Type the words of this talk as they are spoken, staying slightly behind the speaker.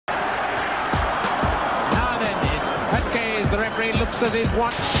referee looks at his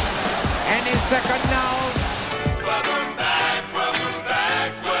watch. Any second now. Welcome back, welcome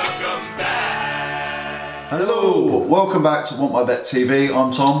back, welcome back. Hello, welcome back to Want My Bet TV.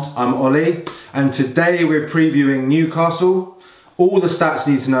 I'm Tom. I'm Ollie, and today we're previewing Newcastle. All the stats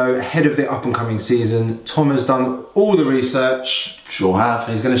you need to know ahead of the up-and-coming season. Tom has done all the research. Sure have.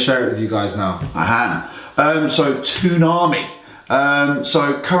 And he's going to share it with you guys now. I am. So Toonami.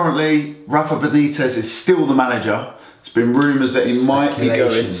 So currently Rafa Benitez is still the manager. There's been rumours that he might be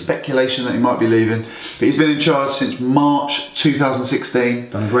going, speculation that he might be leaving, but he's been in charge since March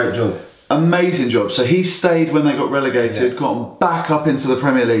 2016. Done a great job. Amazing job. So he stayed when they got relegated, got them back up into the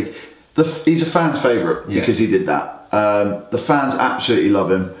Premier League. He's a fan's favourite because he did that. The fans absolutely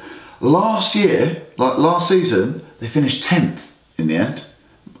love him. Last year, like last season, they finished 10th in the end.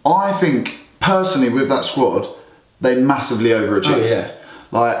 I think personally with that squad, they massively overachieved. Oh yeah.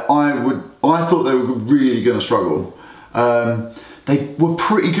 Like I thought they were really going to struggle. They were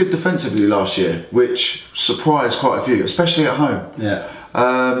pretty good defensively last year, which surprised quite a few, especially at home. Yeah.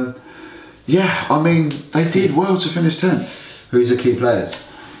 Yeah, I mean, they did well to finish 10th. Who's the key players?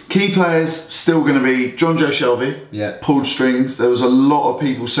 Key players still going to be Jonjo, Shelvey, pulled strings. There was a lot of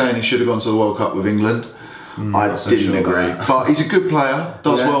people saying he should have gone to the World Cup with England. I didn't agree, but he's a good player,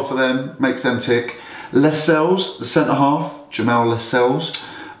 does well for them, makes them tick. Lascelles, the centre half, Jamal Lascelles,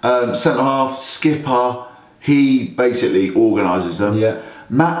 centre half, skipper. He basically organises them. Yeah.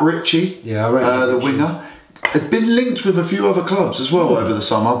 Matt Ritchie, the winger, had been linked with a few other clubs as well over the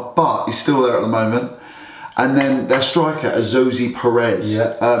summer, but he's still there at the moment. And then their striker, Ayoze Perez.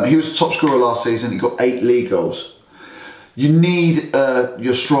 He was the top scorer last season. He got 8 league goals. You need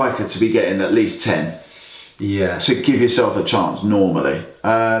your striker to be getting at least 10. Yeah. To give yourself a chance normally.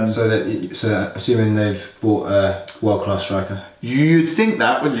 So assuming they've bought a world-class striker. You'd think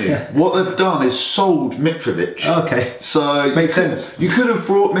that, wouldn't you? Yeah. What they've done is sold Mitrovic. Okay. So makes sense. You could have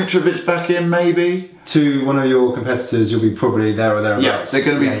brought Mitrovic back in maybe. To one of your competitors, you'll be probably there or thereabouts. Yeah, they're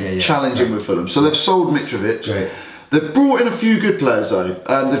going to be challenging with Fulham. So they've sold Mitrovic. Great. They've brought in a few good players though.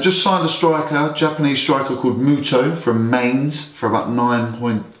 They've just signed a striker, Japanese striker called Muto from Mainz for about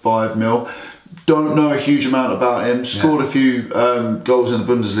 9.5 mil. Don't know a huge amount about him. Scored a few goals in the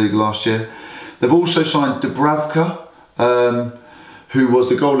Bundesliga last year. They've also signed Dubravka, who was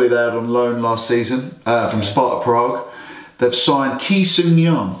the goalie they had on loan last season from Sparta Prague. They've signed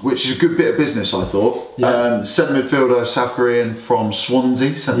Yong, which is a good bit of business, I thought. Centre midfielder, South Korean from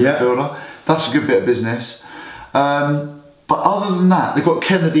Swansea, centre midfielder. That's a good bit of business. But other than that, they've got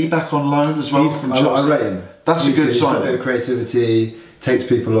Kennedy back on loan as well from Chelsea. I rate him. That's a good sign. Got a bit of creativity, takes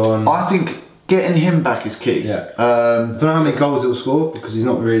people on. I think getting him back is key. I don't know how many goals he'll score because he's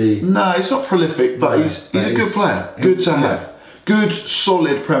not really... No, he's not prolific, but he's a good player. Good to have. Good,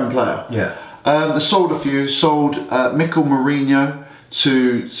 solid Prem player. They sold a few. Sold Mikel Merino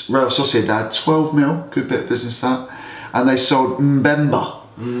to Real Sociedad, 12 mil. Good bit of business that. And they sold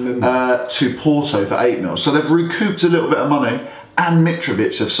Mbemba to Porto for 8 mil. So they've recouped a little bit of money, and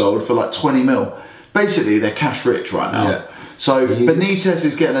Mitrovic have sold for like 20 mil. Basically, they're cash rich right now. So Benitez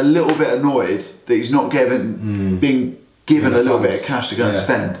is getting a little bit annoyed that he's not being given a little bit of cash to go and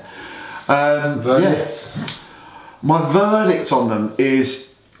spend. Verdict. My verdict on them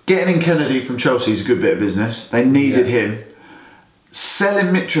is getting in Kennedy from Chelsea is a good bit of business. They needed him. Selling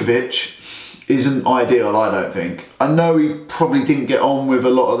Mitrovic isn't ideal, I don't think. I know he probably didn't get on with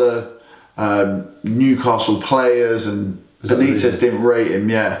a lot of the Newcastle players, and Benitez didn't rate him,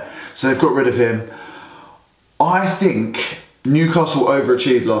 so they've got rid of him. I think Newcastle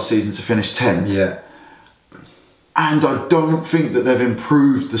overachieved last season to finish 10th. And I don't think that they've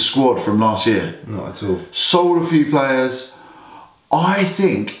improved the squad from last year. Not at all. Sold a few players. I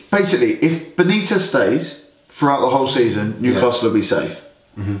think, basically, if Benitez stays throughout the whole season, Newcastle will be safe.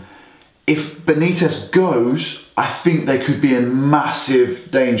 If Benitez goes, I think they could be in massive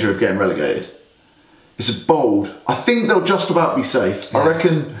danger of getting relegated. It's bold. I think they'll just about be safe. I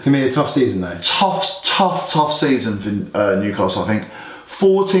reckon... It can be a tough season though. Tough season for Newcastle, I think.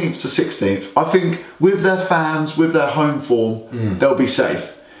 14th to 16th. I think with their fans, with their home form, they'll be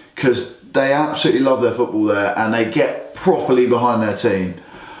safe. Because they absolutely love their football there and they get properly behind their team.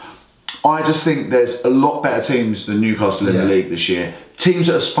 I just think there's a lot better teams than Newcastle in the league this year. Teams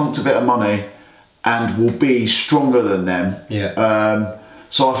that have spunked a bit of money and will be stronger than them.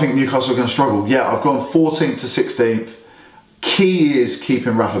 So I think Newcastle are going to struggle. I've gone 14th to 16th. Key is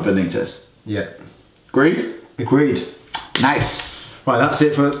keeping Rafa Benitez. Agreed? Agreed. Nice. Right, that's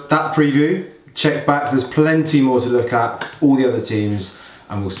it for that preview. Check back, there's plenty more to look at, all the other teams,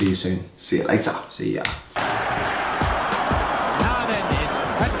 and we'll see you soon. See you later. See ya. Now then,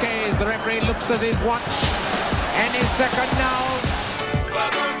 the referee looks at his watch. And his second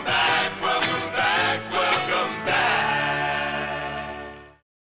now.